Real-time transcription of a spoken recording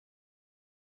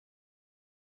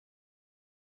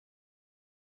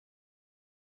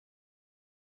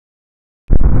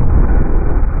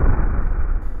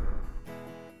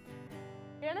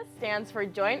stands for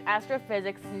Joint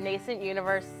Astrophysics Nascent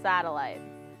Universe Satellite.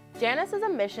 JANUS is a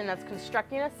mission that's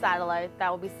constructing a satellite that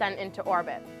will be sent into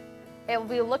orbit. It will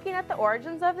be looking at the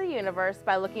origins of the universe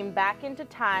by looking back into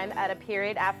time at a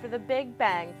period after the Big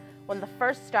Bang when the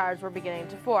first stars were beginning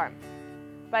to form.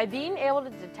 By being able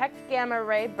to detect gamma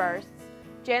ray bursts,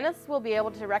 JANUS will be able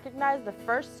to recognize the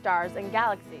first stars and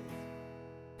galaxies.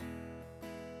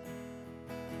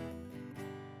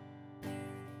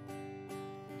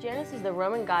 Janus is the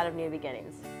Roman god of new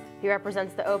beginnings. He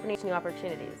represents the opening to new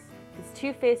opportunities. His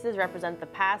two faces represent the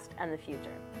past and the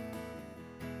future.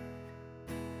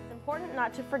 It's important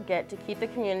not to forget to keep the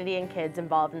community and kids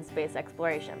involved in space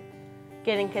exploration.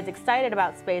 Getting kids excited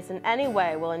about space in any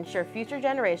way will ensure future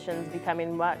generations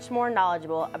becoming much more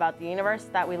knowledgeable about the universe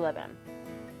that we live in.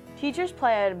 Teachers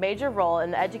play a major role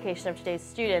in the education of today's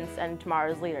students and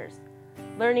tomorrow's leaders.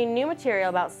 Learning new material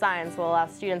about science will allow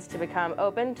students to become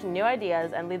open to new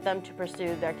ideas and lead them to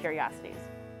pursue their curiosities.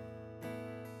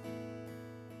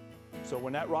 So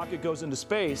when that rocket goes into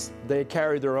space, they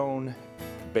carry their own,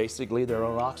 basically their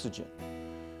own oxygen.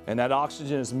 And that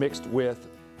oxygen is mixed with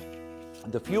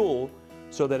the fuel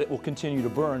so that it will continue to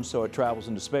burn so it travels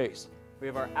into space. We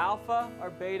have our alpha,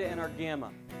 our beta, and our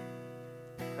gamma.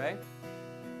 Okay?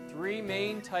 Three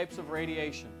main types of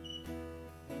radiation.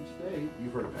 Penn State,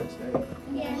 you've heard of Penn State?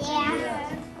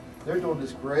 Yeah. They're doing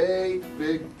this great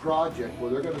big project where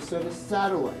they're going to send a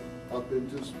satellite up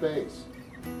into space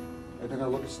and they're going to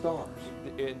look at stars.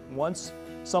 Once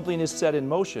something is set in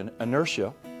motion,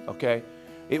 inertia, okay,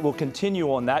 it will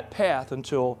continue on that path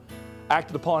until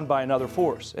acted upon by another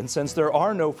force. And since there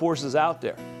are no forces out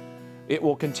there, it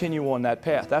will continue on that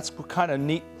path. That's the kind of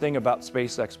neat thing about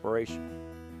space exploration.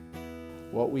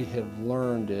 What we have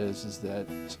learned is that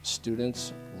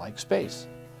students like space.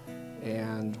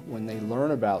 And when they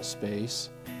learn about space,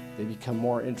 they become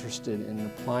more interested in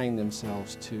applying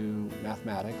themselves to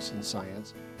mathematics and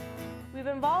science. We've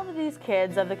involved these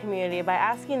kids of the community by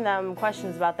asking them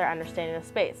questions about their understanding of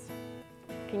space.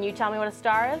 Can you tell me what a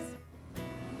star is?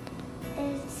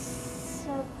 It's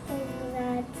something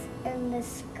that's in the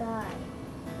sky.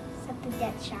 Something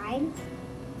that shines.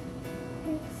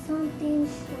 It's something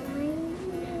shiny.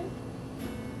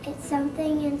 It's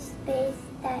something in space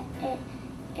that it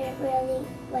really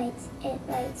lights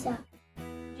up.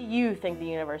 What do you think the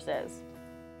universe is?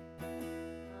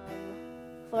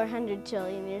 400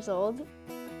 trillion years old.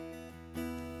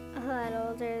 A lot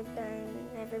older than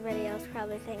everybody else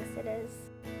probably thinks it is.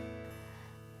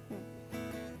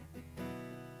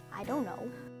 I don't know.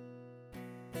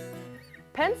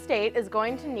 Penn State is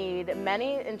going to need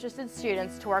many interested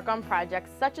students to work on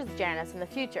projects such as JANUS in the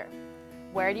future.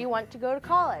 Where do you want to go to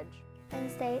college? Penn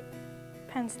State.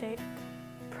 Penn State.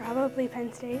 Probably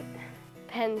Penn State.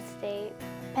 Penn State.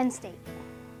 Penn State.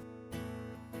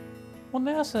 Well,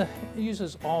 NASA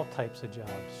uses all types of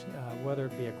jobs, whether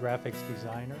it be a graphics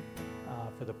designer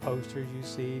for the posters you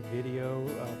see, video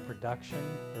production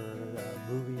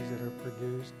for movies that are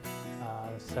produced,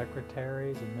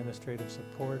 secretaries, administrative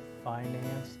support,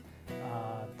 finance,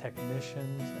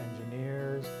 technicians,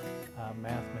 engineers,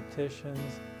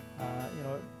 mathematicians. You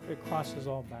know, it crosses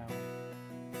all bounds.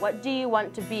 What do you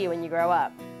want to be when you grow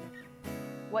up?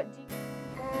 What do you...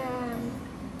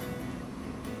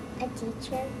 A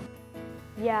teacher.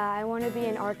 Yeah, I want to be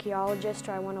an archaeologist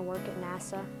or I want to work at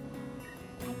NASA.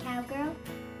 A cowgirl.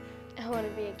 I want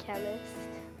to be a chemist.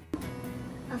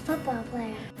 A football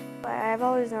player. I've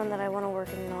always known that I want to work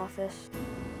in an office.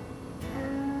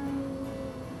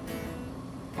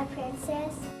 A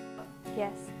princess.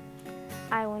 Yes,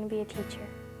 I want to be a teacher.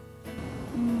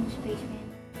 Spaceman.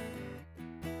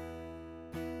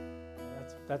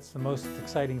 That's the most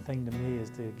exciting thing to me, is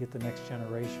to get the next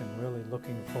generation really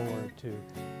looking forward to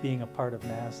being a part of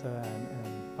NASA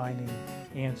and finding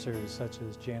answers such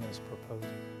as Janus proposes.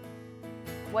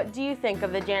 What do you think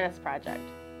of the JANUS project?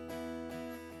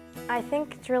 I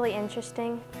think it's a really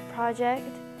interesting project,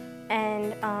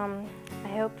 and I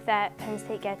hope that Penn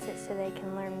State gets it so they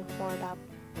can learn more about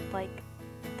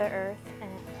the Earth.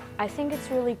 And I think it's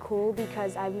really cool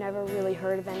because I've never really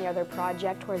heard of any other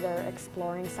project where they're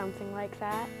exploring something like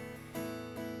that.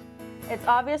 It's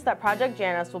obvious that Project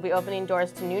JANUS will be opening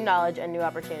doors to new knowledge and new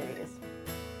opportunities.